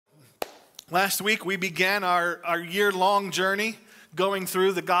Last week we began our year-long journey going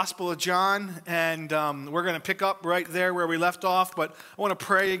through the Gospel of John, and we're going to pick up right there where we left off, but I want to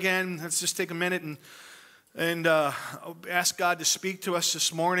pray again. Let's just take a minute and ask God to speak to us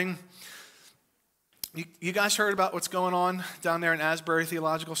this morning. You guys heard about what's going on down there in Asbury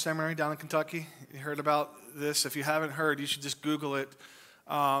Theological Seminary down in Kentucky? You heard about this? If you haven't heard, you should just Google it,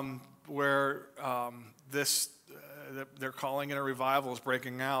 where they're calling it a revival is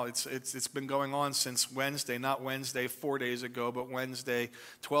breaking out. It's been going on since Wednesday, not Wednesday 4 days ago, but Wednesday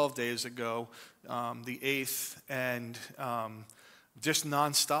 12 days ago, the 8th, and just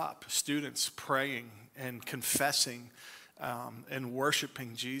nonstop students praying and confessing and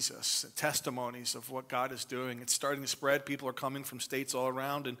worshiping Jesus, testimonies of what God is doing. It's starting to spread. People are coming from states all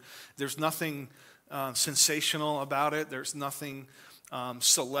around, and there's nothing sensational about it. There's nothing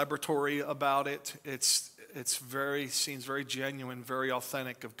celebratory about it. Seems very genuine, very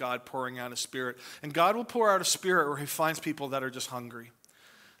authentic of God pouring out His Spirit. And God will pour out a Spirit where He finds people that are just hungry.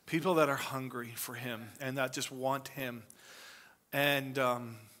 People that are hungry for Him and that just want Him. And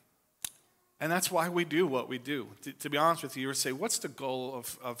that's why we do what we do. To be honest with you, you would say, what's the goal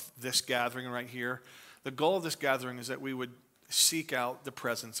of this gathering right here? The goal of this gathering is that we would seek out the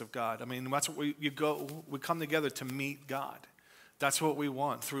presence of God. I mean, that's what we come together to meet God. That's what we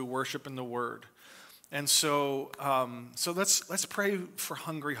want through worship and the Word. And so let's pray for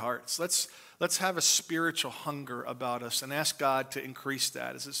hungry hearts. Let's have a spiritual hunger about us and ask God to increase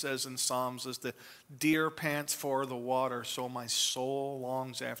that. As it says in Psalms, as the deer pants for the water, so my soul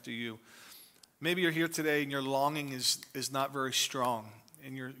longs after you. Maybe you're here today and your longing is not very strong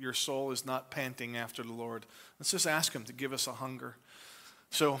and your soul is not panting after the Lord. Let's just ask Him to give us a hunger.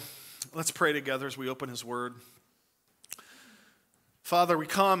 So let's pray together as we open His Word. Father, we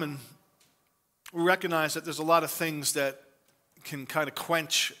come and we recognize that there's a lot of things that can kind of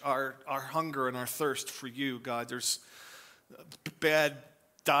quench our hunger and our thirst for you, God. There's bad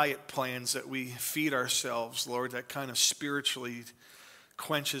diet plans that we feed ourselves, Lord, that kind of spiritually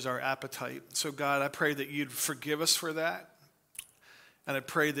quenches our appetite. So, God, I pray that you'd forgive us for that. And I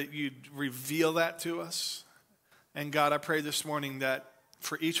pray that you'd reveal that to us. And, God, I pray this morning that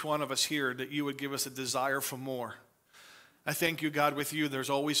for each one of us here, that you would give us a desire for more. I thank you, God, with you, there's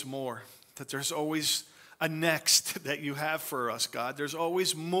always more. That there's always a next that you have for us, God. There's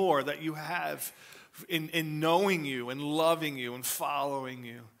always more that you have in knowing you and loving you and following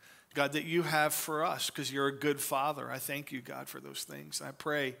you, God, that you have for us because you're a good Father. I thank you, God, for those things. I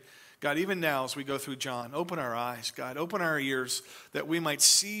pray, God, even now as we go through John, open our eyes, God, open our ears that we might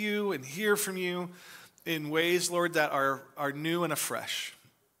see you and hear from you in ways, Lord, that are new and afresh.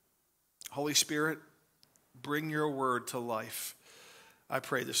 Holy Spirit, bring your word to life. I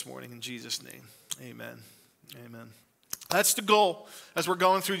pray this morning in Jesus' name. Amen. Amen. That's the goal as we're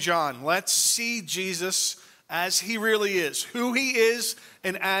going through John. Let's see Jesus as He really is, who He is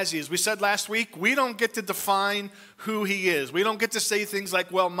and as He is. We said last week, we don't get to define who He is. We don't get to say things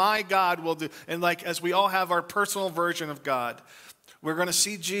like, well, my God will do, and like as we all have our personal version of God. We're going to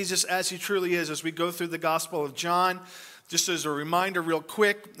see Jesus as He truly is as we go through the Gospel of John. Just as a reminder real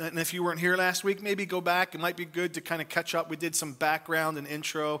quick, and if you weren't here last week, maybe go back. It might be good to kind of catch up. We did some background and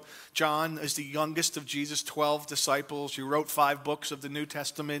intro. John is the youngest of Jesus' 12 disciples. He wrote 5 books of the New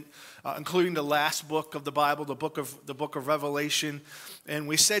Testament, including the last book of the Bible, the book of Revelation. And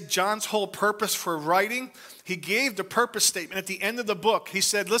we said John's whole purpose for writing, he gave the purpose statement at the end of the book. He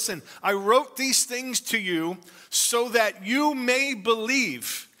said, listen, I wrote these things to you so that you may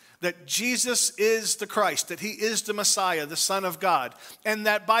believe that Jesus is the Christ, that He is the Messiah, the Son of God, and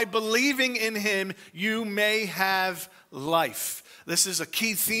that by believing in Him, you may have life. This is a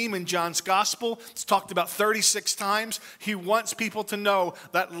key theme in John's gospel. It's talked about 36 times. He wants people to know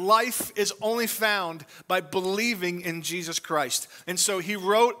that life is only found by believing in Jesus Christ. And so he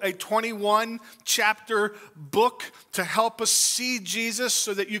wrote a 21-chapter book to help us see Jesus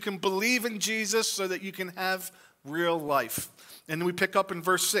so that you can believe in Jesus, so that you can have real life. And then we pick up in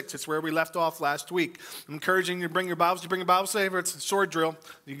verse 6. It's where we left off last week. I'm encouraging you to bring your Bibles. You bring your Bibles today, it's a sword drill.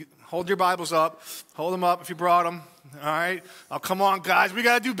 You hold your Bibles up. Hold them up if you brought them. All right? Oh, come on, guys. We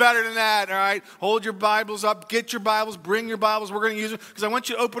got to do better than that. All right? Hold your Bibles up. Get your Bibles. Bring your Bibles. We're going to use them because I want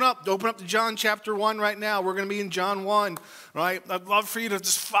you to open up to John chapter 1 right now. We're going to be in John 1. Right? I'd love for you to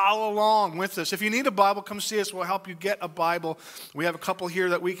just follow along with us. If you need a Bible, come see us. We'll help you get a Bible. We have a couple here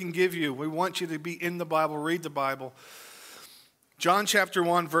that we can give you. We want you to be in the Bible, read the Bible. John chapter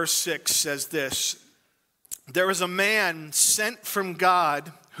 1 verse 6 says this, there is a man sent from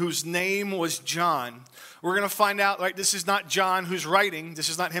God whose name was John. We're going to find out, right, this is not John who's writing. This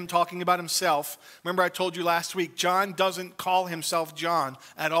is not him talking about himself. Remember I told you last week, John doesn't call himself John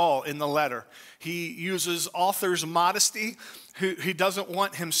at all in the letter. He uses author's modesty. He doesn't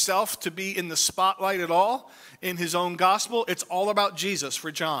want himself to be in the spotlight at all in his own gospel. It's all about Jesus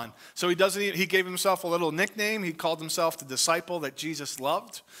for John. So he gave himself a little nickname. He called himself the disciple that Jesus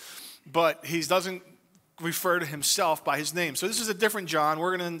loved. But he doesn't refer to himself by his name. So this is a different John.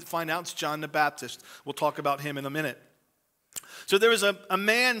 We're going to find out it's John the Baptist. We'll talk about him in a minute. So there was a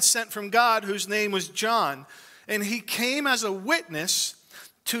man sent from God whose name was John, and he came as a witness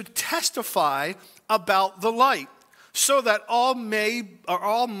to testify about the light, so that all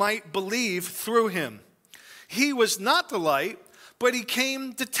might believe through him. He was not the light, but he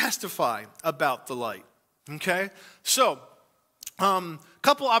came to testify about the light. Okay? So,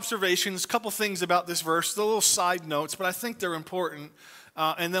 couple observations, couple things about this verse, the little side notes, but I think they're important.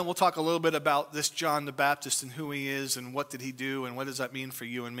 And then we'll talk a little bit about this John the Baptist and who he is and what did he do and what does that mean for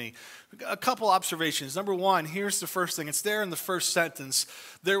you and me. A couple observations. Number one, here's the first thing. It's there in the first sentence.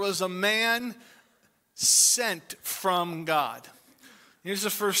 There was a man sent from God. Here's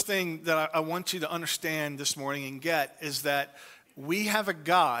the first thing that I want you to understand this morning and get is that we have a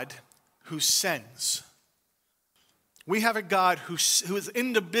God who sends. We have a God who is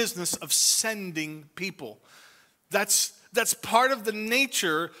in the business of sending people. That's part of the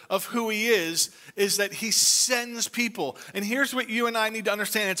nature of who he is that he sends people. And here's what you and I need to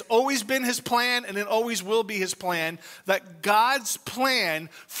understand. It's always been his plan, and it always will be his plan, that God's plan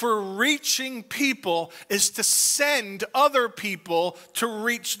for reaching people is to send other people to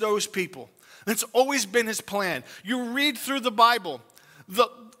reach those people. It's always been his plan. You read through the Bible, the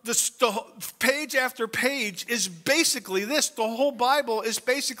page after page is basically this. The whole Bible is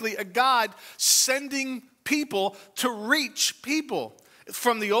basically a God sending people to reach people.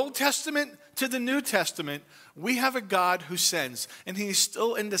 From the Old Testament to the New Testament, we have a God who sends, and he's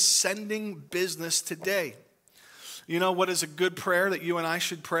still in the sending business today. You know what is a good prayer that you and I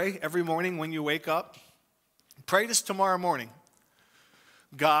should pray every morning when you wake up? Pray this tomorrow morning.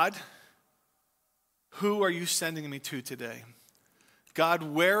 God, who are you sending me to today? God,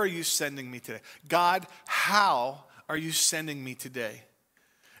 where are you sending me today? God, how are you sending me today?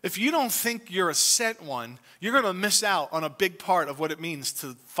 If you don't think you're a sent one, you're going to miss out on a big part of what it means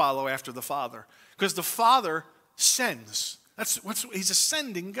to follow after the Father. Because the Father sends. He's a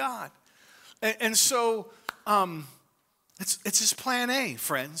sending God. And so it's his plan A,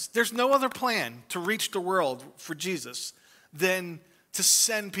 friends. There's no other plan to reach the world for Jesus than to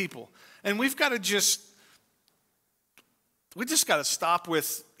send people. And we just got to stop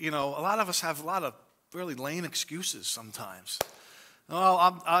with, a lot of us have a lot of really lame excuses sometimes.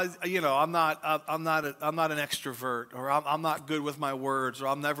 Oh, I'm not an extrovert, or I'm not good with my words, or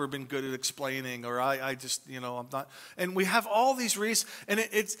I've never been good at explaining, or I just, I'm not. And we have all these reasons, and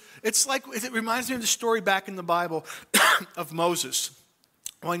it's like, it reminds me of the story back in the Bible of Moses,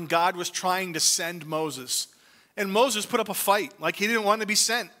 when God was trying to send Moses. And Moses put up a fight, like he didn't want to be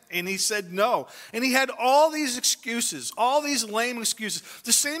sent. And he said no. And he had all these excuses, all these lame excuses.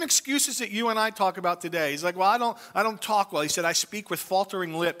 The same excuses that you and I talk about today. He's like, well, I don't talk well. He said, I speak with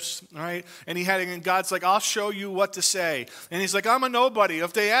faltering lips, right? And God's like, I'll show you what to say. And he's like, I'm a nobody.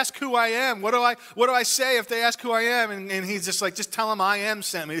 If they ask who I am, what do I say if they ask who I am? And he's just like, just tell them I am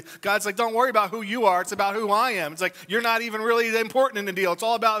sent me. God's like, don't worry about who you are. It's about who I am. It's like, you're not even really important in the deal. It's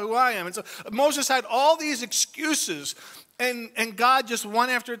all about who I am. And so Moses had all these excuses. And God just one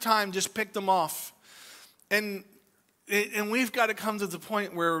after a time just picked them off. And we've got to come to the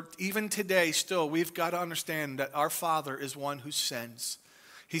point where even today still we've got to understand that our Father is one who sends.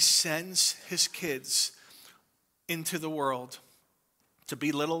 He sends his kids into the world to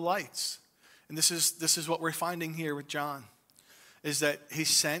be little lights. And this is what we're finding here with John, is that he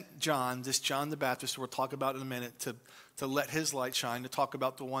sent John, this John the Baptist, we'll talk about in a minute, to let his light shine, to talk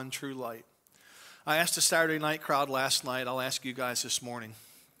about the one true light. I asked the Saturday night crowd last night, I'll ask you guys this morning.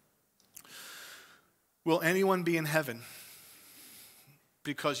 Will anyone be in heaven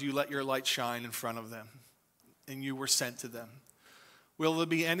because you let your light shine in front of them and you were sent to them? Will there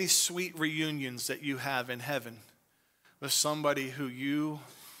be any sweet reunions that you have in heaven with somebody who you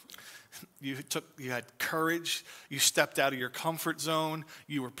had courage, you stepped out of your comfort zone,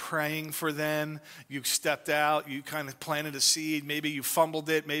 you were praying for them, you stepped out, you kind of planted a seed, maybe you fumbled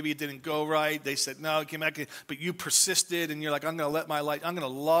it, maybe it didn't go right, they said no, it came back, but you persisted and you're like, I'm going to let my light, I'm going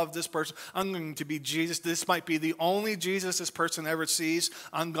to love this person, I'm going to be Jesus, this might be the only Jesus this person ever sees,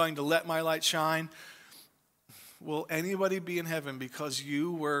 I'm going to let my light shine. will anybody be in heaven because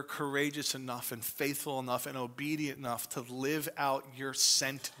you were courageous enough and faithful enough and obedient enough to live out your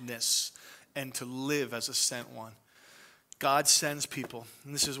sentness and to live as a sent one? God sends people,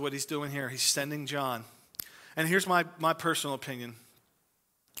 and this is what he's doing here. He's sending John. And here's my personal opinion,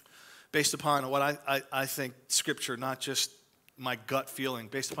 based upon what I think Scripture, not just my gut feeling.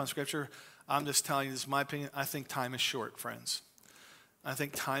 Based upon Scripture, I'm just telling you, this is my opinion. I think time is short, friends. I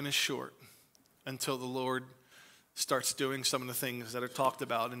think time is short until the Lord starts doing some of the things that are talked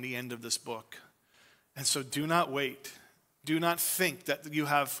about in the end of this book. And so do not wait. Do not think that you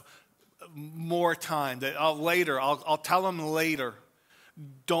have more time, that I'll tell them later.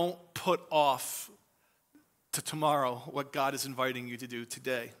 Don't put off to tomorrow what God is inviting you to do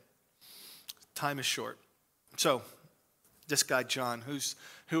today. Time is short. So, this guy John,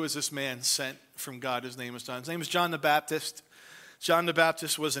 who is this man sent from God? His name is John. His name is John the Baptist. John the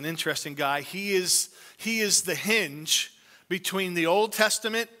Baptist was an interesting guy. He is the hinge between the Old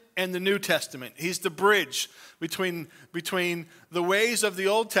Testament and the New Testament. He's the bridge between the ways of the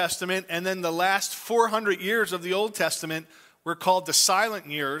Old Testament, and then the last 400 years of the Old Testament were called the silent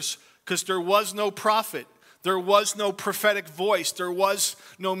years because there was no prophet. There was no prophetic voice. There was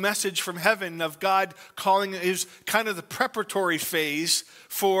no message from heaven of God calling. It was kind of the preparatory phase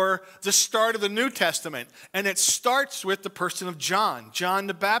for the start of the New Testament. And it starts with the person of John. John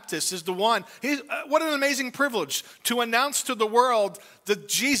the Baptist is the one. What an amazing privilege to announce to the world that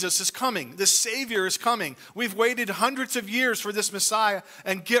Jesus is coming. The Savior is coming. We've waited hundreds of years for this Messiah,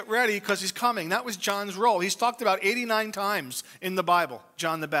 and get ready because he's coming. That was John's role. He's talked about 89 times in the Bible,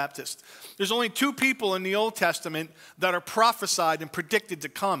 John the Baptist. There's only 2 people in the Old Testament that are prophesied and predicted to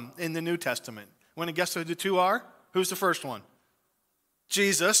come in the New Testament. Want to guess who the 2 are? Who's the first one?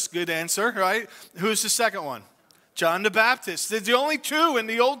 Jesus. Good answer, right? Who's the second one? John the Baptist. They're the only 2 in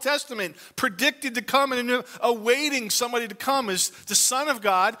the Old Testament predicted to come and awaiting somebody to come is the Son of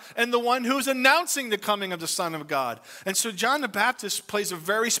God and the one who's announcing the coming of the Son of God. And so John the Baptist plays a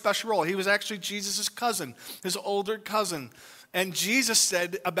very special role. He was actually Jesus' cousin, his older cousin. And Jesus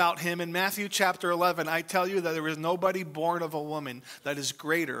said about him in Matthew chapter 11, I tell you that there is nobody born of a woman that is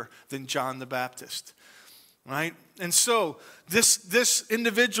greater than John the Baptist. Right? And so this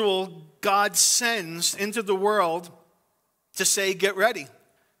individual God sends into the world to say, get ready,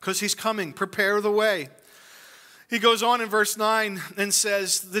 because he's coming. Prepare the way. He goes on in verse 9 and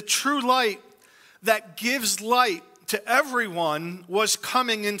says, the true light that gives light to everyone was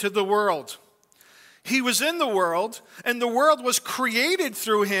coming into the world. He was in the world, and the world was created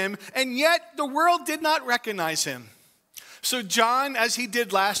through him, and yet the world did not recognize him. So John, as he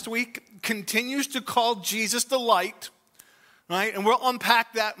did last week, continues to call Jesus the light, right? And we'll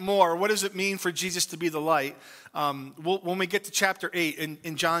unpack that more. What does it mean for Jesus to be the light? When we get to chapter 8,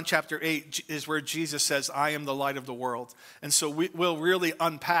 in John chapter 8 is where Jesus says, I am the light of the world. And so we'll really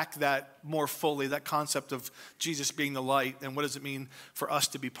unpack that more fully, that concept of Jesus being the light and what does it mean for us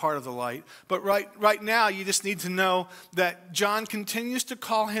to be part of the light. But right now, you just need to know that John continues to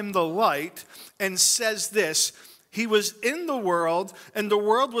call him the light and says this, he was in the world, and the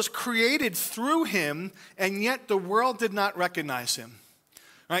world was created through him, and yet the world did not recognize him.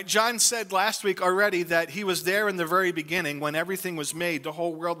 Right? John said last week already that he was there in the very beginning when everything was made. The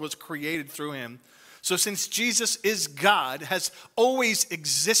whole world was created through him. So since Jesus is God, has always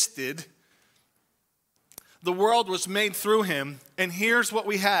existed, the world was made through him, and here's what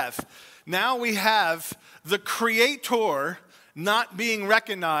we have. Now we have the Creator not being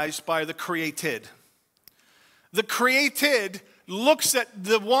recognized by the created. The created looks at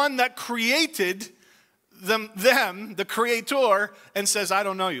the one that created them, the Creator, and says, I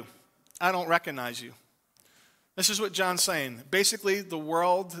don't know you. I don't recognize you. This is what John's saying. Basically, the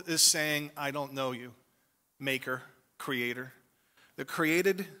world is saying, I don't know you, Maker, Creator. The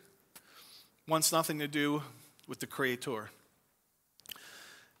created wants nothing to do with the Creator.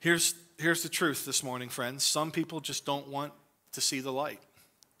 Here's the truth this morning, friends. Some people just don't want to see the light.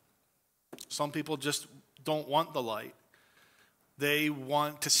 Some people just don't want the light. They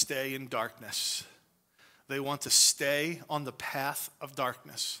want to stay in darkness. They want to stay on the path of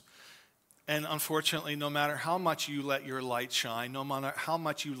darkness. And unfortunately, no matter how much you let your light shine, no matter how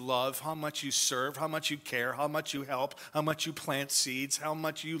much you love, how much you serve, how much you care, how much you help, how much you plant seeds, how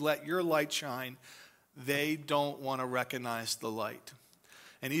much you let your light shine, they don't want to recognize the light.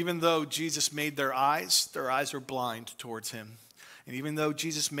 And even though Jesus made their eyes are blind towards him. And even though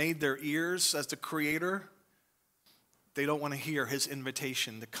Jesus made their ears as the Creator, they don't want to hear his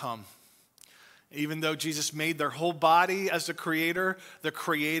invitation to come. Even though Jesus made their whole body as the Creator, the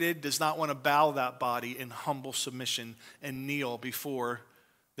created does not want to bow that body in humble submission and kneel before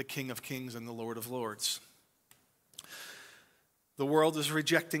the King of Kings and the Lord of Lords. The world is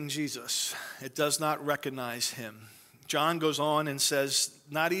rejecting Jesus. It does not recognize him. John goes on and says,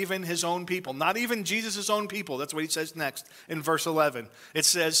 not even his own people, not even Jesus' own people. That's what he says next in verse 11. It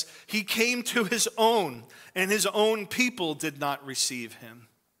says, he came to his own, and his own people did not receive him.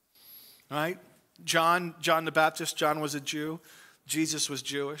 Right? John the Baptist, John was a Jew. Jesus was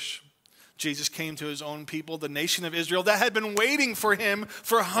Jewish. Jesus came to his own people, the nation of Israel, that had been waiting for him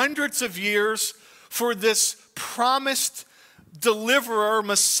for hundreds of years, for this promised deliverer,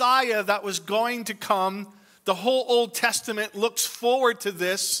 Messiah that was going to come. The whole Old Testament looks forward to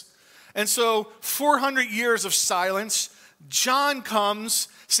this. And so 400 years of silence. John comes,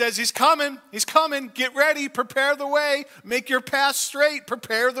 says he's coming, get ready, prepare the way, make your path straight,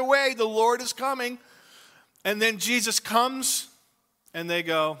 prepare the way, the Lord is coming. And then Jesus comes and they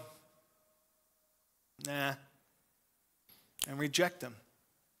go, nah, and reject him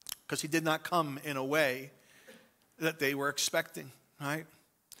because he did not come in a way that they were expecting, right?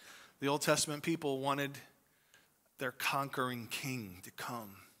 The Old Testament people wanted their conquering king to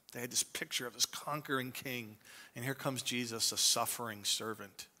come. They had this picture of this conquering king. And here comes Jesus, a suffering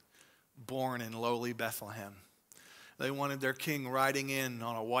servant, born in lowly Bethlehem. They wanted their king riding in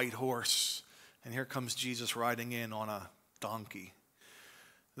on a white horse. And here comes Jesus riding in on a donkey.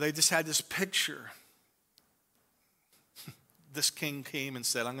 They just had this picture. This king came and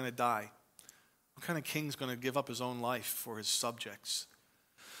said, I'm going to die. What kind of king's going to give up his own life for his subjects?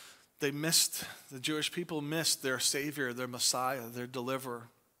 The Jewish people missed their Savior, their Messiah, their deliverer.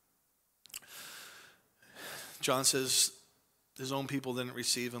 John says his own people didn't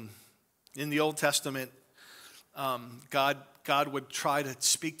receive him. In the Old Testament, God would try to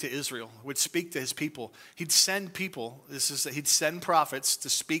speak to Israel, would speak to his people. He'd send people, he'd send prophets to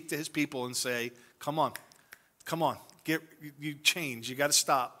speak to his people and say, come on, you change, you got to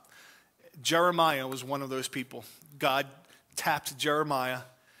stop. Jeremiah was one of those people. God tapped Jeremiah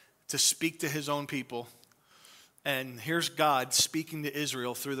to speak to his own people. And here's God speaking to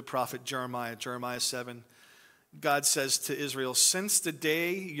Israel through the prophet Jeremiah, Jeremiah 7. God says to Israel, since the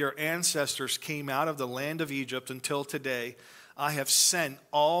day your ancestors came out of the land of Egypt until today, I have sent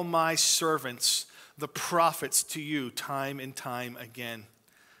all my servants, the prophets, to you time and time again.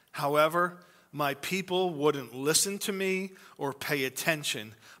 However, my people wouldn't listen to me or pay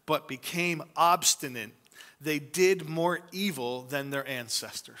attention, but became obstinate. They did more evil than their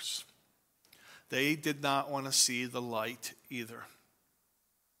ancestors. They did not want to see the light either.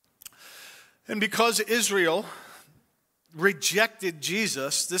 And because Israel rejected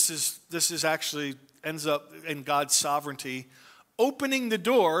Jesus, this is actually ends up in God's sovereignty, opening the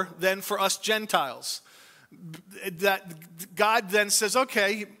door then for us Gentiles. That God then says,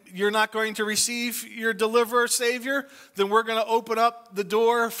 okay, you're not going to receive your deliverer, Savior, then we're going to open up the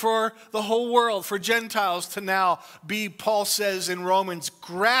door for the whole world, for Gentiles to now be, Paul says in Romans,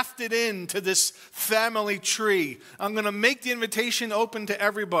 grafted into this family tree. I'm going to make the invitation open to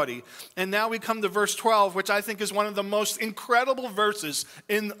everybody. And now we come to verse 12, which I think is one of the most incredible verses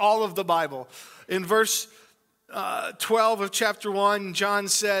in all of the Bible. In verse 12 of chapter 1, John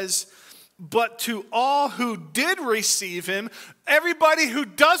says, but to all who did receive him, everybody who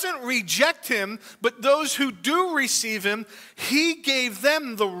doesn't reject him, but those who do receive him, he gave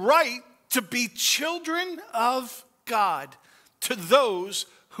them the right to be children of God, to those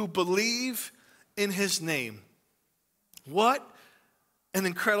who believe in his name. What an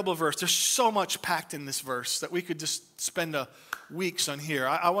incredible verse. There's so much packed in this verse that we could just spend weeks on here.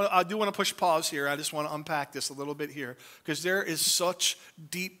 I do want to push pause here. I just want to unpack this a little bit here because there is such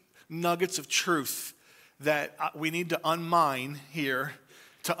deep nuggets of truth that we need to unmine here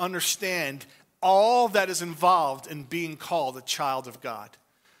to understand all that is involved in being called a child of God.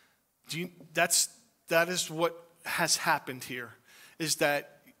 That is what has happened here, is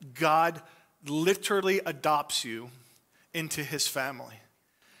that God literally adopts you into his family.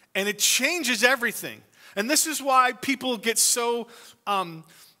 And it changes everything. And this is why people get so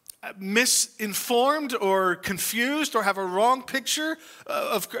misinformed or confused or have a wrong picture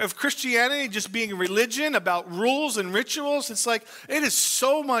of Christianity just being religion about rules and rituals. It's like, it is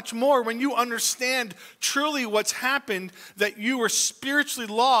so much more when you understand truly what's happened, that you were spiritually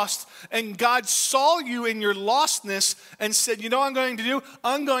lost and God saw you in your lostness and said, you know what I'm going to do?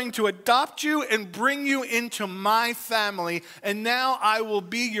 I'm going to adopt you and bring you into my family, and now I will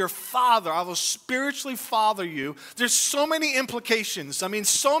be your father. I will spiritually father you. There's so many implications.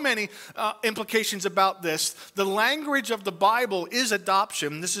 So many implications about this. The language of the Bible is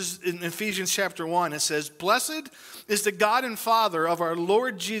adoption. This is in Ephesians chapter 1. It says, blessed is the God and Father of our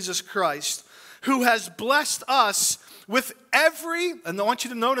Lord Jesus Christ, who has blessed us with every, and I want you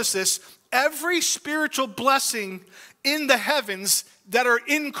to notice this, every spiritual blessing in the heavens that are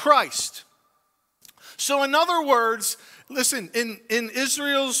in Christ. So in other words, listen, in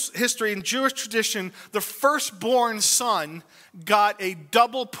Israel's history, in Jewish tradition, the firstborn son got a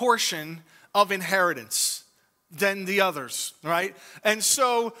double portion of inheritance than the others, right? And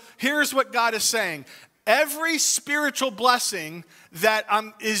so here's what God is saying. Every spiritual blessing that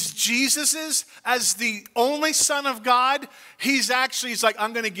is Jesus's as the only Son of God, he's like,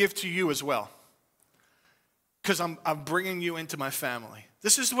 I'm going to give to you as well. Because I'm bringing you into my family.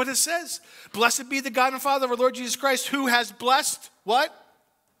 This is what it says. Blessed be the God and Father of our Lord Jesus Christ, who has blessed, what?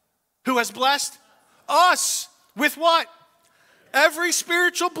 Who has blessed us with what? Every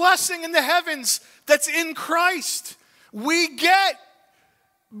spiritual blessing in the heavens that's in Christ. We get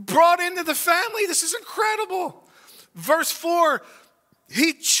brought into the family. This is incredible. Verse 4,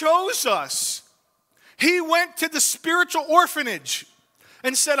 he chose us. He went to the spiritual orphanage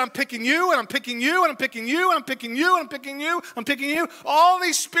and said, I'm picking you, and I'm picking you, and I'm picking you, and I'm picking you, and I'm picking you, I'm picking you. All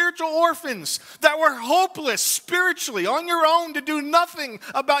these spiritual orphans that were hopeless spiritually, on your own, to do nothing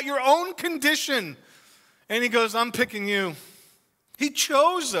about your own condition. And he goes, I'm picking you. He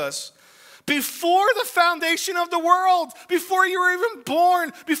chose us before the foundation of the world, before you were even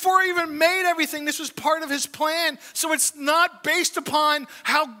born, before he even made everything. This was part of his plan. So it's not based upon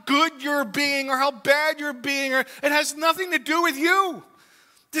how good you're being or how bad you're being. It has nothing to do with you.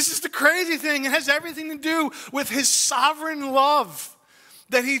 This is the crazy thing. It has everything to do with his sovereign love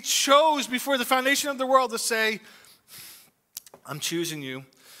that he chose before the foundation of the world to say, I'm choosing you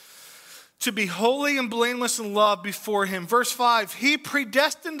to be holy and blameless in love before him. Verse 5, he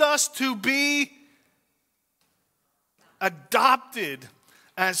predestined us to be adopted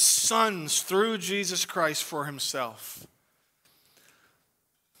as sons through Jesus Christ for himself,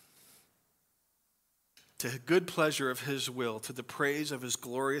 to the good pleasure of his will, to the praise of his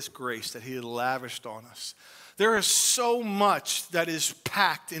glorious grace that he had lavished on us. There is so much that is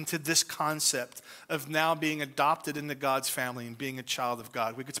packed into this concept of now being adopted into God's family and being a child of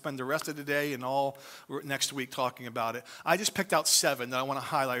God. We could spend the rest of the day and all next week talking about it. I just picked out 7 that I want to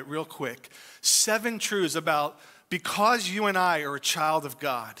highlight real quick. 7 truths about because you and I are a child of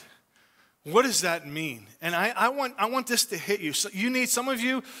God. What does that mean? And I want this to hit you. So some of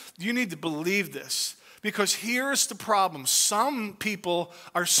you need to believe this. Because here's the problem. Some people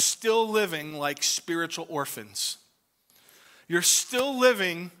are still living like spiritual orphans. You're still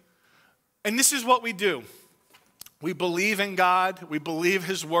living, and this is what we do. We believe in God. We believe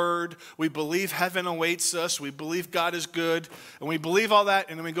his word. We believe heaven awaits us. We believe God is good. And we believe all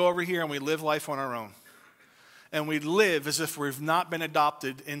that, and then we go over here and we live life on our own. And we live as if we've not been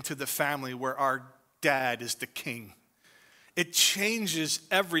adopted into the family where our dad is the king. It changes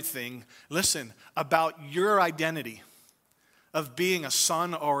everything, listen, about your identity of being a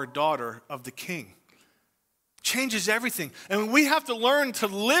son or a daughter of the king. Changes everything. And we have to learn to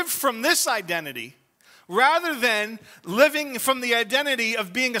live from this identity rather than living from the identity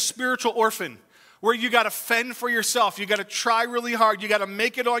of being a spiritual orphan, where you got to fend for yourself. You got to try really hard. You got to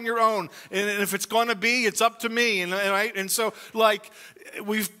make it on your own. And if it's going to be, it's up to me. Right? And so,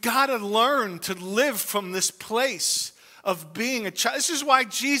 we've got to learn to live from this place of being a child. This is why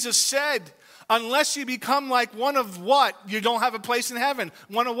Jesus said, unless you become like one of what? You don't have a place in heaven.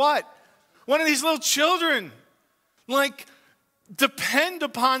 One of what? One of these little children. Depend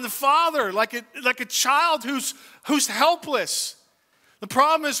upon the Father, like a child who's helpless. The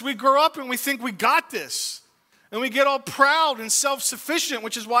problem is we grow up and we think we got this. And we get all proud and self-sufficient,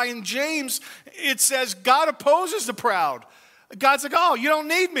 which is why in James it says God opposes the proud. God's like, oh, you don't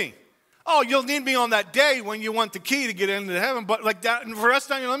need me. Oh, you'll need me on that day when you want the key to get into heaven. But like that, and for the rest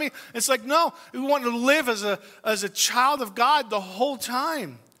of the time, it's like, no, we want to live as a child of God the whole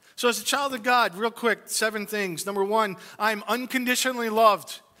time. So as a child of God, real quick, 7 things. Number 1, I'm unconditionally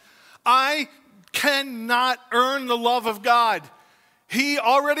loved. I cannot earn the love of God. He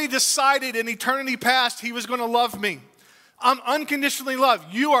already decided in eternity past he was going to love me. I'm unconditionally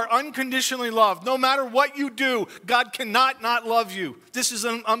loved. You are unconditionally loved. No matter what you do, God cannot not love you. This is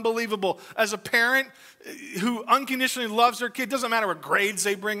unbelievable. As a parent who unconditionally loves their kid, doesn't matter what grades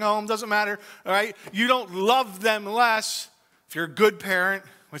they bring home, doesn't matter, all right? You don't love them less if you're a good parent,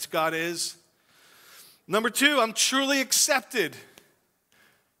 which God is. Number 2, I'm truly accepted.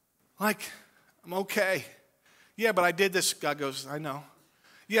 I'm okay. Yeah, but I did this. God goes, I know.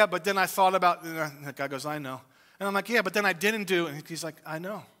 Yeah, but then I thought about, God goes, I know. And I'm like, yeah, but then I didn't do it. And he's like, I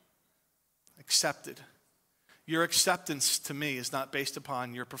know. Accepted. Your acceptance to me is not based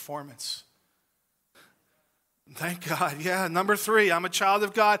upon your performance. Thank God. Yeah, number 3, I'm a child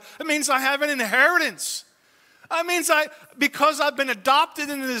of God. It means I have an inheritance. It means because I've been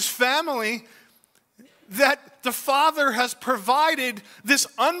adopted into this family, that the Father has provided this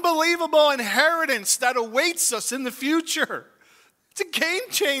unbelievable inheritance that awaits us in the future. It's a game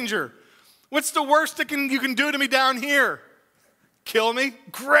changer. What's the worst you can do to me down here? Kill me?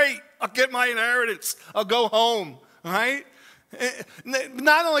 Great. I'll get my inheritance. I'll go home, right?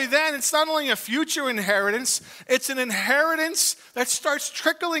 Not only that, it's not only a future inheritance, it's an inheritance that starts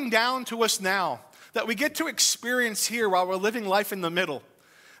trickling down to us now, that we get to experience here while we're living life in the middle.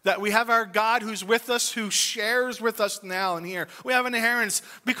 That we have our God who's with us, who shares with us now and here. We have an inheritance.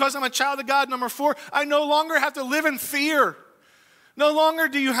 Because I'm a child of God, number 4, I no longer have to live in fear. No longer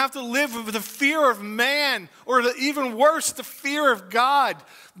do you have to live with the fear of man, or even worse, the fear of God.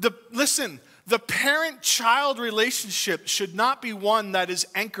 Listen, the parent-child relationship should not be one that is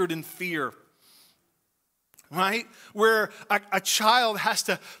anchored in fear, right? Where a child has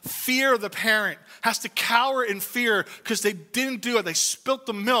to fear the parent, has to cower in fear because they didn't do it. They spilt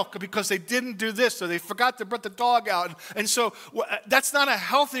the milk because they didn't do this, or they forgot to put the dog out. And so that's not a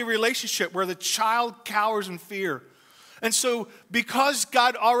healthy relationship where the child cowers in fear. And so because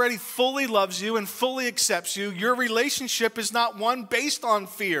God already fully loves you and fully accepts you, your relationship is not one based on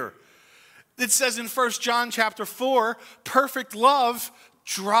fear. It says in 1 John chapter 4, perfect love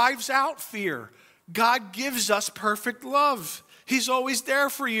drives out fear. God gives us perfect love. He's always there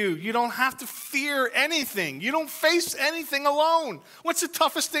for you. You don't have to fear anything. You don't face anything alone. What's the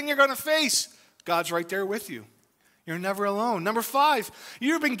toughest thing you're going to face? God's right there with you. You're never alone. Number 5,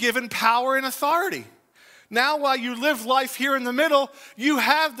 you've been given power and authority. Now, while you live life here in the middle, you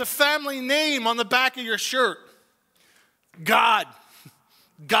have the family name on the back of your shirt. God.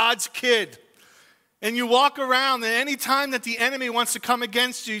 God's kid. And you walk around, and any time that the enemy wants to come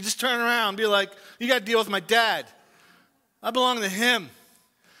against you, you just turn around and be like, you got to deal with my dad. I belong to him.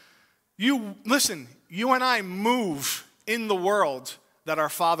 Listen, you and I move in the world that our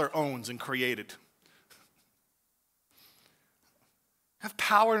Father owns and created. Have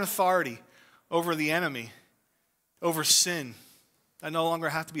power and authority over the enemy, over sin. I no longer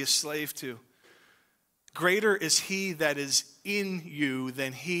have to be a slave to. Greater is he that is in you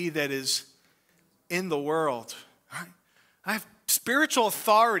than he that is in the world. I have spiritual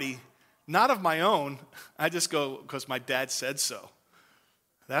authority, not of my own. I just go because my dad said so.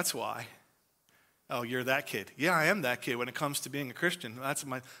 That's why. Oh, you're that kid. Yeah, I am that kid when it comes to being a Christian. That's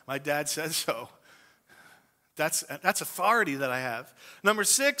my dad said so. That's authority that I have. Number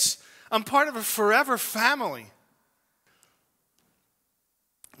 6, I'm part of a forever family.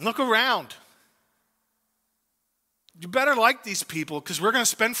 Look around. You better like these people because we're going to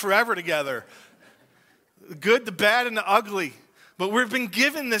spend forever together. The good, the bad, and the ugly. But we've been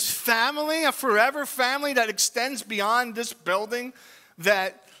given this family, a forever family that extends beyond this building,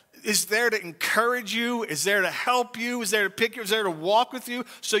 that is there to encourage you, is there to help you, is there to pick you, is there to walk with you,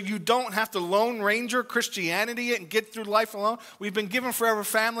 so you don't have to Lone Ranger Christianity it and get through life alone. We've been given forever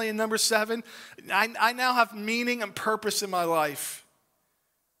family in number 7. I now have meaning and purpose in my life.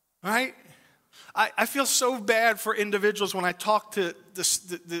 Right? I feel so bad for individuals when I talk to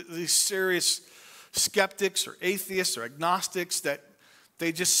these serious skeptics or atheists or agnostics that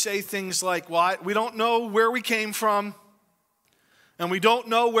they just say things like, well, we don't know where we came from and we don't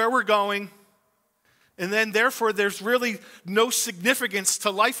know where we're going. And then therefore there's really no significance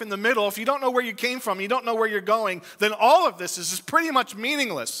to life in the middle. If you don't know where you came from, you don't know where you're going, then all of this is just pretty much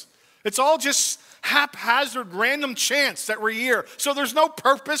meaningless. It's all just haphazard, random chance that we're here. So there's no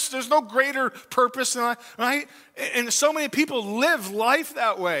purpose. There's no greater purpose, right? And so many people live life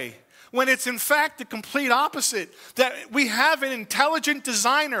that way, when it's in fact the complete opposite. That we have an intelligent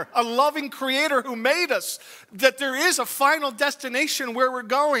designer, a loving creator who made us, that there is a final destination where we're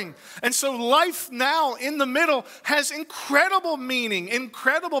going. And so life now in the middle has incredible meaning,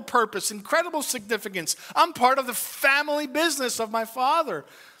 incredible purpose, incredible significance. I'm part of the family business of my Father.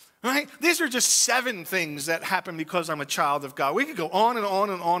 Right? These are just 7 things that happen because I'm a child of God. We could go on and on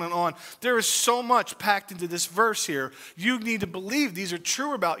and on and on. There is so much packed into this verse here. You need to believe these are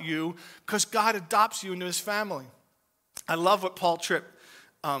true about you because God adopts you into his family. I love what Paul Tripp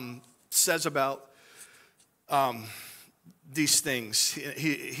says about these things.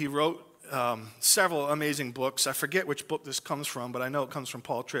 He wrote several amazing books. I forget which book this comes from, but I know it comes from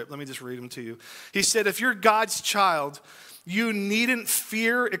Paul Tripp. Let me just read them to you. He said, if you're God's child, you needn't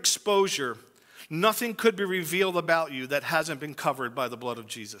fear exposure. Nothing could be revealed about you that hasn't been covered by the blood of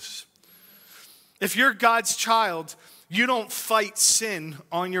Jesus. If you're God's child, you don't fight sin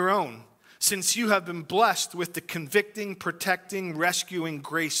on your own, since you have been blessed with the convicting, protecting, rescuing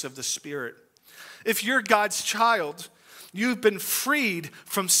grace of the Spirit. If you're God's child, you've been freed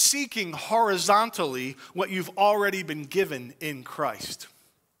from seeking horizontally what you've already been given in Christ.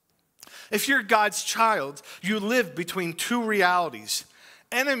 If you're God's child, you live between two realities: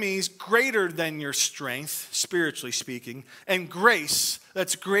 enemies greater than your strength, spiritually speaking, and grace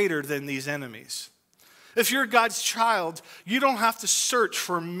that's greater than these enemies. If you're God's child, you don't have to search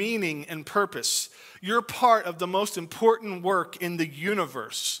for meaning and purpose. You're part of the most important work in the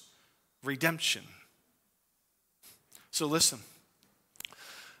universe, redemption. So listen,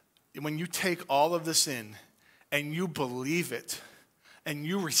 when you take all of this in and you believe it and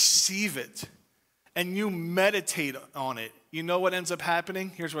you receive it and you meditate on it, you know what ends up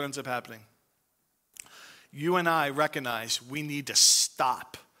happening? Here's what ends up happening. You and I recognize we need to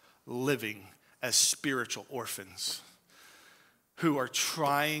stop living as spiritual orphans who are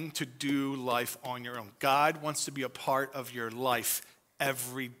trying to do life on your own. God wants to be a part of your life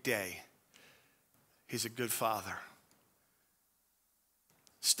every day. He's a good father.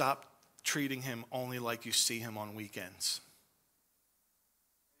 Stop treating him only like you see him on weekends.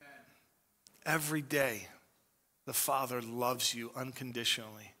 Every day, the Father loves you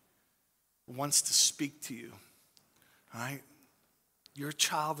unconditionally, wants to speak to you. All right? You're a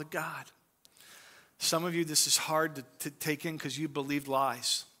child of God. Some of you, this is hard to take in because you believed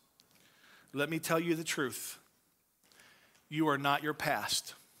lies. Let me tell you the truth. You are not your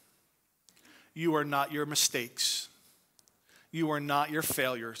past. You are not your mistakes. You are not your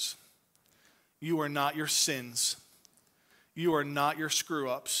failures. You are not your sins. You are not your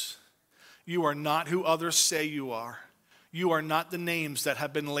screw-ups. You are not who others say you are. You are not the names that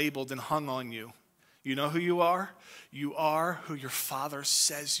have been labeled and hung on you. You know who you are? You are who your Father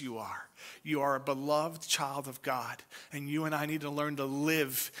says you are. You are a beloved child of God. And you and I need to learn to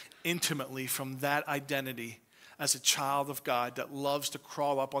live intimately from that identity as a child of God that loves to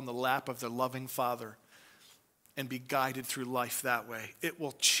crawl up on the lap of the loving Father and be guided through life that way. It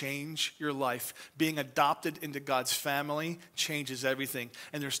will change your life. Being adopted into God's family changes everything.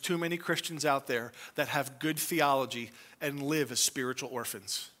 And there's too many Christians out there that have good theology and live as spiritual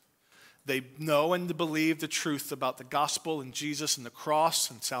orphans. They know and believe the truth about the gospel and Jesus and the cross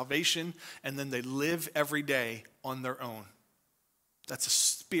and salvation, and then they live every day on their own. That's a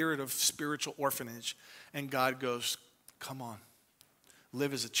spirit of spiritual orphanage. And God goes, come on,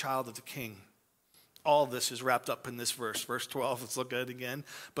 live as a child of the King. All this is wrapped up in this verse. Verse 12, let's look at it again.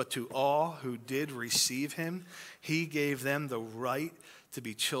 But to all who did receive him, he gave them the right to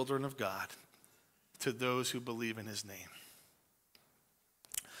be children of God, to those who believe in his name.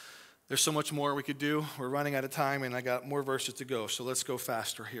 There's so much more we could do. We're running out of time, and I got more verses to go, so let's go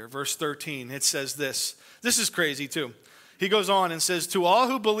faster here. Verse 13, it says this. This is crazy too. He goes on and says, to all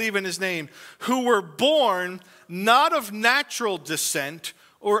who believe in his name, who were born not of natural descent,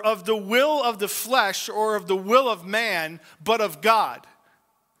 or of the will of the flesh, or of the will of man, but of God.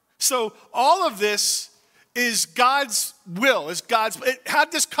 So all of this is God's will.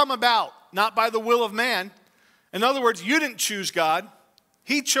 How'd this come about? Not by the will of man. In other words, you didn't choose God.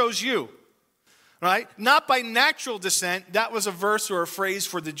 He chose you, right? Not by natural descent. That was a verse or a phrase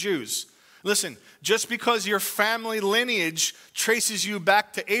for the Jews. Listen, just because your family lineage traces you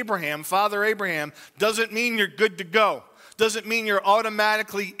back to Abraham, Father Abraham, doesn't mean you're good to go. Doesn't mean you're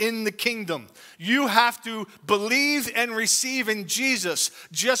automatically in the kingdom. You have to believe and receive in Jesus.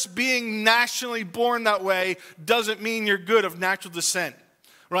 Just being nationally born that way doesn't mean you're good of natural descent,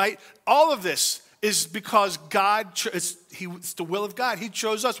 right? All of this is because it's the will of God. He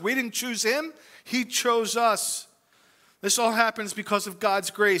chose us. We didn't choose him. He chose us. This all happens because of God's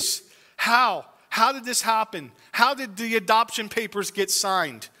grace. How? How did this happen? How did the adoption papers get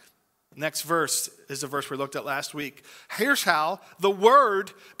signed? Next verse is the verse we looked at last week. Here's how. The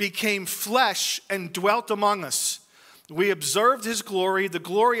Word became flesh and dwelt among us. We observed his glory, the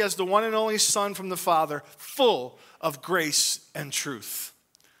glory as the one and only Son from the Father, full of grace and truth.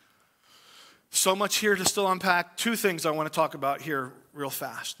 So much here to still unpack. Two things I want to talk about here real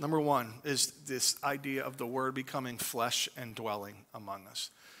fast. Number one is this idea of the Word becoming flesh and dwelling among us.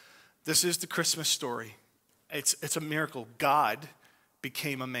 This is the Christmas story. It's a miracle. God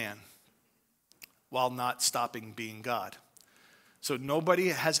became a man while not stopping being God. So nobody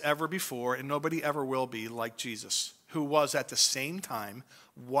has ever before and nobody ever will be like Jesus, who was at the same time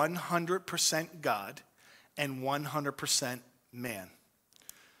 100% God and 100% man.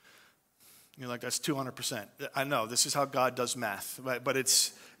 You're like, that's 200%. I know, this is how God does math, right? But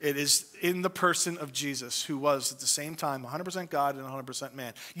it is in the person of Jesus, who was at the same time 100% God and 100%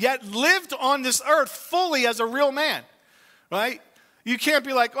 man, yet lived on this earth fully as a real man, right? You can't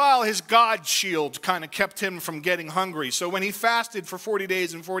be like, well, his God shield kind of kept him from getting hungry. So when he fasted for 40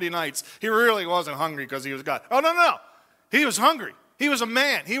 days and 40 nights, he really wasn't hungry because he was God. Oh, no. He was hungry. He was a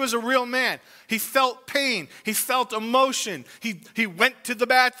man. He was a real man. He felt pain. He felt emotion. He went to the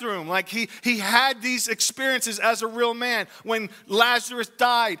bathroom. Like he had these experiences as a real man. When Lazarus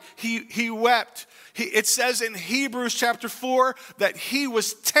died, he wept. It says in Hebrews chapter 4 that he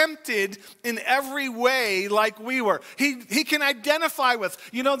was tempted in every way like we were. He can identify with,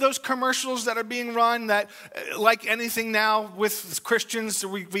 those commercials that are being run that, like anything now with Christians,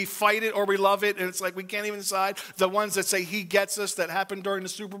 we fight it or we love it, and it's like we can't even decide. The ones that say he gets us that happened during the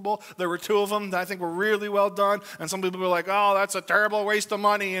Super Bowl, there were 2 of them that I think were really well done, and some people were like, oh, that's a terrible waste of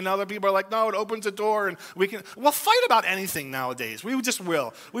money, and other people are like, no, it opens a door, and we'll fight about anything nowadays. We just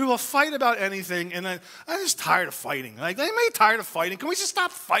will. We will fight about anything, and I'm just tired of fighting. Like, am I tired of fighting? Can we just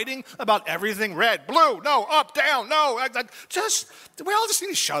stop fighting about everything? Red, blue, no, up, down, no. We all just need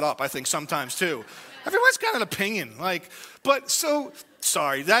to shut up, I think, sometimes, too. Everyone's got an opinion.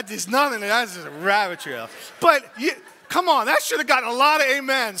 Sorry, that is nothing. That's just a rabbit trail. But, come on, that should have gotten a lot of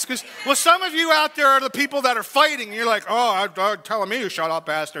amens. Because, some of you out there are the people that are fighting. And you're like, oh, I'm telling me to shut up,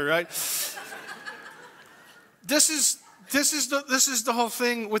 pastor, right? This is the whole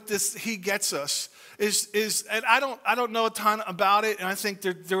thing with this. He gets us. And I don't know a ton about it, and I think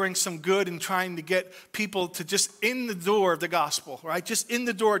they're doing some good in trying to get people to just in the door of the gospel, right? Just in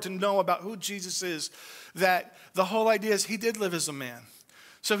the door to know about who Jesus is. That the whole idea is he did live as a man.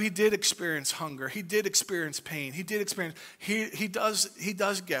 So he did experience hunger. He did experience pain. He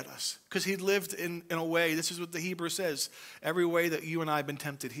does get us because he lived in a way. This is what the Hebrew says. Every way that you and I have been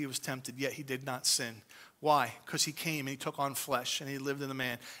tempted, he was tempted, yet he did not sin. Why? Because he came and he took on flesh and he lived in a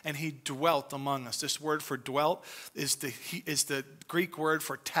man and he dwelt among us. This word for dwelt is the Greek word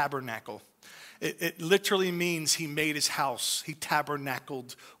for tabernacle. It literally means he made his house. He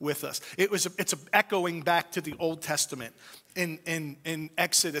tabernacled with us. It's echoing back to the Old Testament in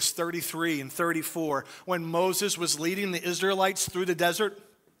Exodus 33 and 34 when Moses was leading the Israelites through the desert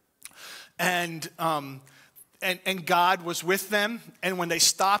and God was with them. And when they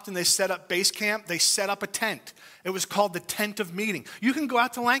stopped and they set up base camp, they set up a tent. It was called the tent of meeting. You can go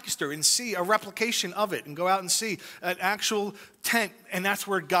out to Lancaster and see a replication of it and go out and see an actual tent. And that's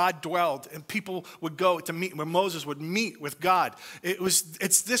where God dwelled. And people would go to meet, where Moses would meet with God.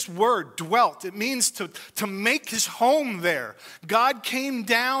 It's this word, dwelt. It means to make his home there. God came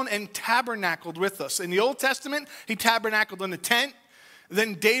down and tabernacled with us. In the Old Testament, he tabernacled in a tent.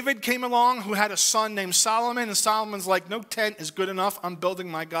 Then David came along who had a son named Solomon. And Solomon's like, no tent is good enough. I'm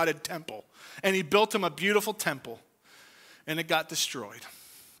building my God a temple. And he built him a beautiful temple. And it got destroyed.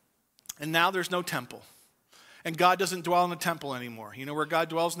 And now there's no temple. And God doesn't dwell in a temple anymore. You know where God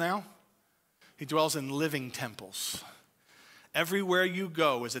dwells now? He dwells in living temples. Everywhere you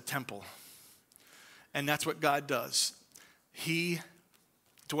go is a temple. And that's what God does. He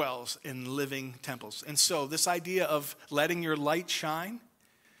dwells in living temples. And so this idea of letting your light shine,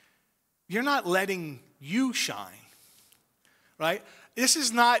 you're not letting you shine, right? This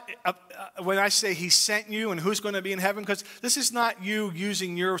is not, when I say he sent you and who's going to be in heaven, because this is not you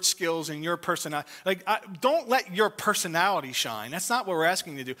using your skills and your personality. Don't let your personality shine. That's not what we're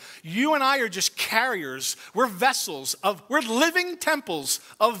asking you to do. You and I are just carriers. We're vessels we're living temples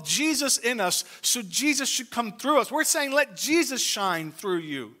of Jesus in us, so Jesus should come through us. We're saying let Jesus shine through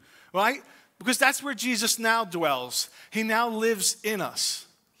you, right? Because that's where Jesus now dwells. He now lives in us.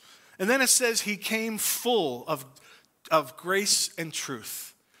 And then it says he came full of grace and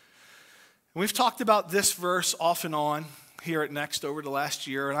truth. And we've talked about this verse off and on here at Next over the last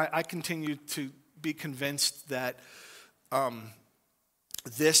year, and I continue to be convinced that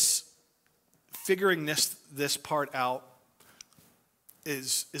figuring this part out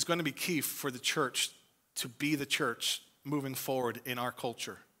is going to be key for the church to be the church moving forward in our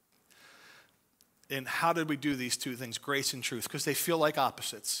culture. And how did we do these two things, grace and truth? Because they feel like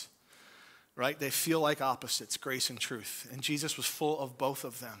opposites. Right? They feel like opposites, grace and truth. And Jesus was full of both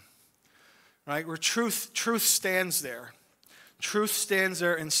of them. Right? Where truth stands there. Truth stands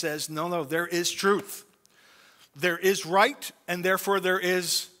there and says, no, there is truth. There is right, and therefore there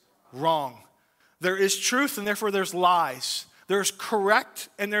is wrong. There is truth, and therefore there's lies. There's correct,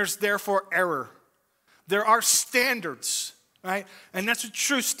 and there's therefore error. There are standards, right? And that's what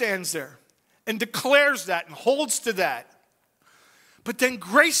truth stands there and declares that and holds to that. But then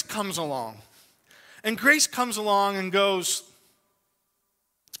grace comes along. And grace comes along and goes,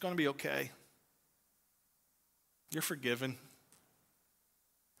 it's going to be okay. You're forgiven.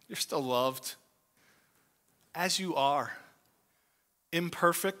 You're still loved. As you are.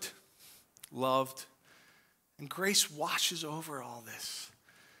 Imperfect, loved. And grace washes over all this.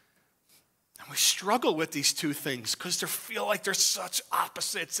 And we struggle with these two things because they feel like they're such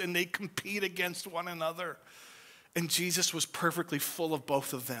opposites and they compete against one another. And Jesus was perfectly full of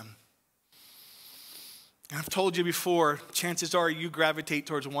both of them. And I've told you before, chances are you gravitate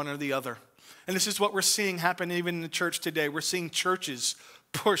towards one or the other. And this is what we're seeing happen even in the church today. We're seeing churches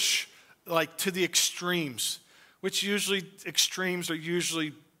push like to the extremes, which usually extremes are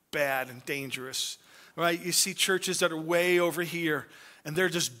usually bad and dangerous, right? You see churches that are way over here, and they're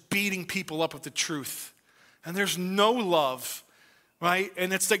just beating people up with the truth. And there's no love, right?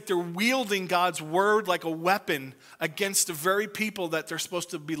 And it's like they're wielding God's word like a weapon against the very people that they're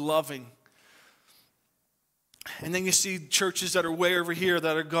supposed to be loving. And then you see churches that are way over here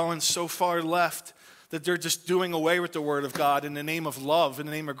that are going so far left that they're just doing away with the word of God in the name of love, in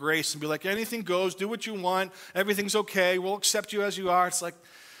the name of grace, and be like, anything goes, do what you want, everything's okay, we'll accept you as you are. It's like,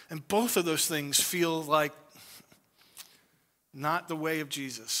 and both of those things feel like not the way of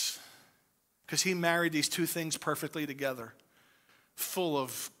Jesus. Because he married these two things perfectly together, full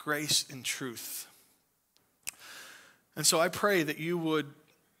of grace and truth. And so I pray that you would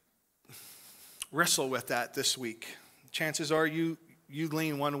wrestle with that this week. Chances are you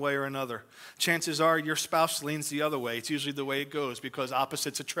lean one way or another. Chances are your spouse leans the other way. It's usually the way it goes because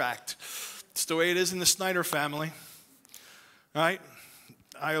opposites attract. It's the way it is in the Snyder family, right?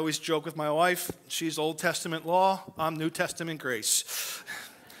 I always joke with my wife. She's Old Testament law. I'm New Testament grace.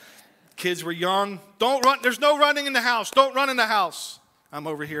 Kids were young. Don't run. There's no running in the house. Don't run in the house. I'm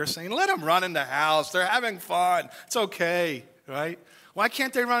over here saying, let them run in the house. They're having fun. It's okay, right? Why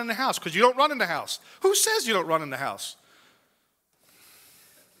can't they run in the house? Because you don't run in the house. Who says you don't run in the house?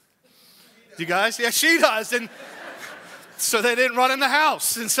 You guys? Yeah, she does. And so they didn't run in the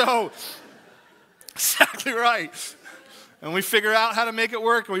house. And so, exactly right. And we figure out how to make it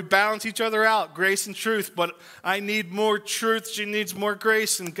work, and we balance each other out, grace and truth. But I need more truth. She needs more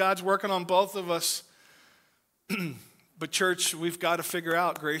grace, and God's working on both of us. But church, we've got to figure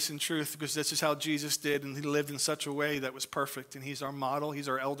out grace and truth because this is how Jesus did, and he lived in such a way that was perfect. And he's our model. He's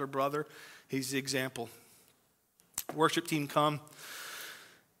our elder brother. He's the example. Worship team, come.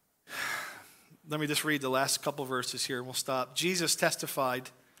 Let me just read the last couple verses here, and we'll stop. Jesus testified,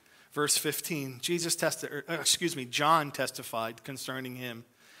 verse 15. John testified concerning him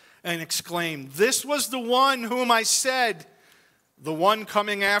and exclaimed, "This was the one whom I said, the one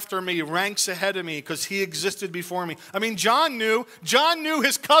coming after me ranks ahead of me because he existed before me." I mean, John knew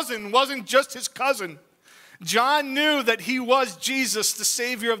his cousin wasn't just his cousin. John knew that he was Jesus, the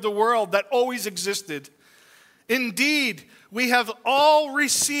Savior of the world that always existed. Indeed, we have all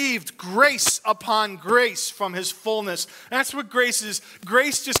received grace upon grace from his fullness. That's what grace is.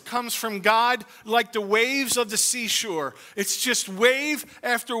 Grace just comes from God like the waves of the seashore. It's just wave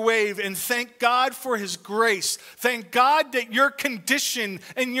after wave. And thank God for his grace. Thank God that your condition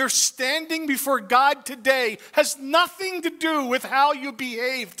and your standing before God today has nothing to do with how you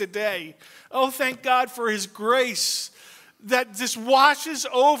behave today. Oh, thank God for his grace that just washes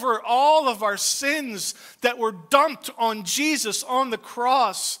over all of our sins that were dumped on Jesus on the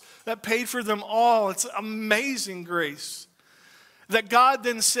cross that paid for them all. It's amazing grace. That God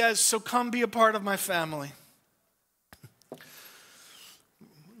then says, so come be a part of my family.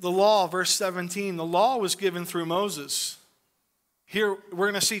 The law, verse 17, the law was given through Moses. Here, we're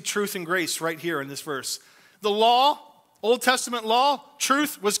going to see truth and grace right here in this verse. The law, Old Testament law,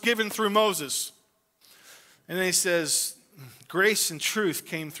 truth was given through Moses. And then he says, grace and truth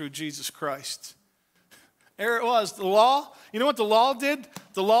came through Jesus Christ. There it was, the law. You know what the law did?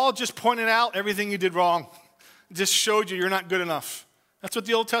 The law just pointed out everything you did wrong. It just showed you you're not good enough. That's what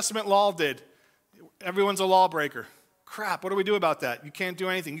the Old Testament law did. Everyone's a lawbreaker. Crap, what do we do about that? You can't do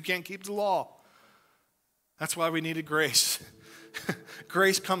anything. You can't keep the law. That's why we needed grace.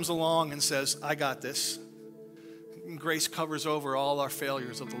 Grace comes along and says, I got this. And grace covers over all our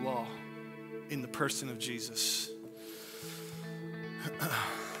failures of the law in the person of Jesus.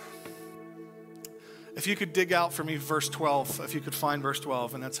 If you could dig out for me verse 12, if you could find verse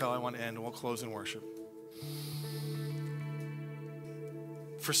 12, and that's how I want to end, and we'll close in worship.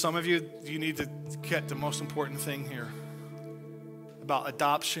 For some of you, you need to get the most important thing here about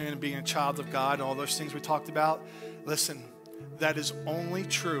adoption and being a child of God and all those things we talked about. Listen, that is only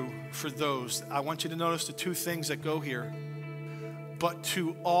true for those. I want you to notice the two things that go here. But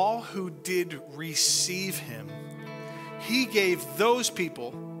to all who did receive him, he gave those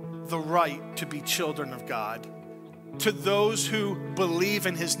people the right to be children of God. To those who believe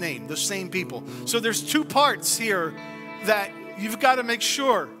in his name, the same people. So there's two parts here that you've got to make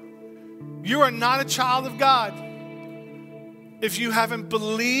sure. You are not a child of God if you haven't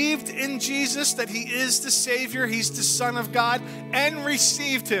believed in Jesus, that he is the Savior, he's the Son of God, and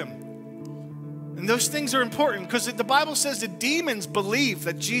received him. And those things are important because the Bible says the demons believe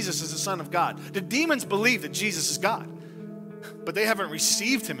that Jesus is the Son of God. The demons believe that Jesus is God, but they haven't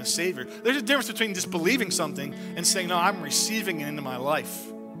received him as Savior. There's a difference between just believing something and saying, no, I'm receiving it into my life.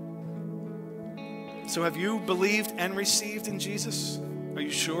 So have you believed and received in Jesus? Are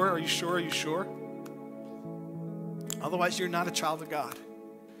you sure? Are you sure? Are you sure? Otherwise, you're not a child of God.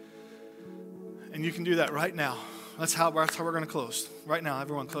 And you can do that right now. That's how we're going to close. Right now,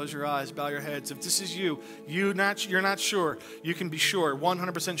 everyone, close your eyes, bow your heads. If this is you're not sure, you can be sure,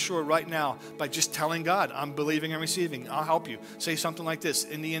 100% sure right now by just telling God, I'm believing and receiving. I'll help you. Say something like this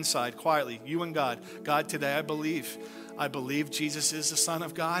in the inside, quietly, you and God. God, today I believe. I believe Jesus is the Son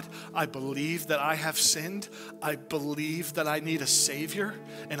of God. I believe that I have sinned. I believe that I need a Savior.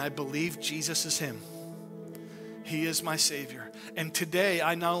 And I believe Jesus is him. He is my Savior. And today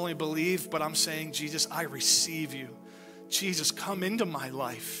I not only believe, but I'm saying, Jesus, I receive you. Jesus, come into my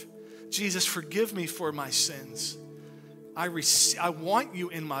life. Jesus, forgive me for my sins. I want you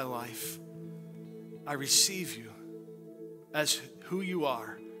in my life. I receive you as who you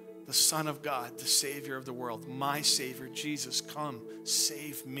are, the Son of God, the Savior of the world, my Savior. Jesus, come,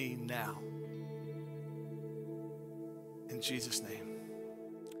 save me now. In Jesus' name.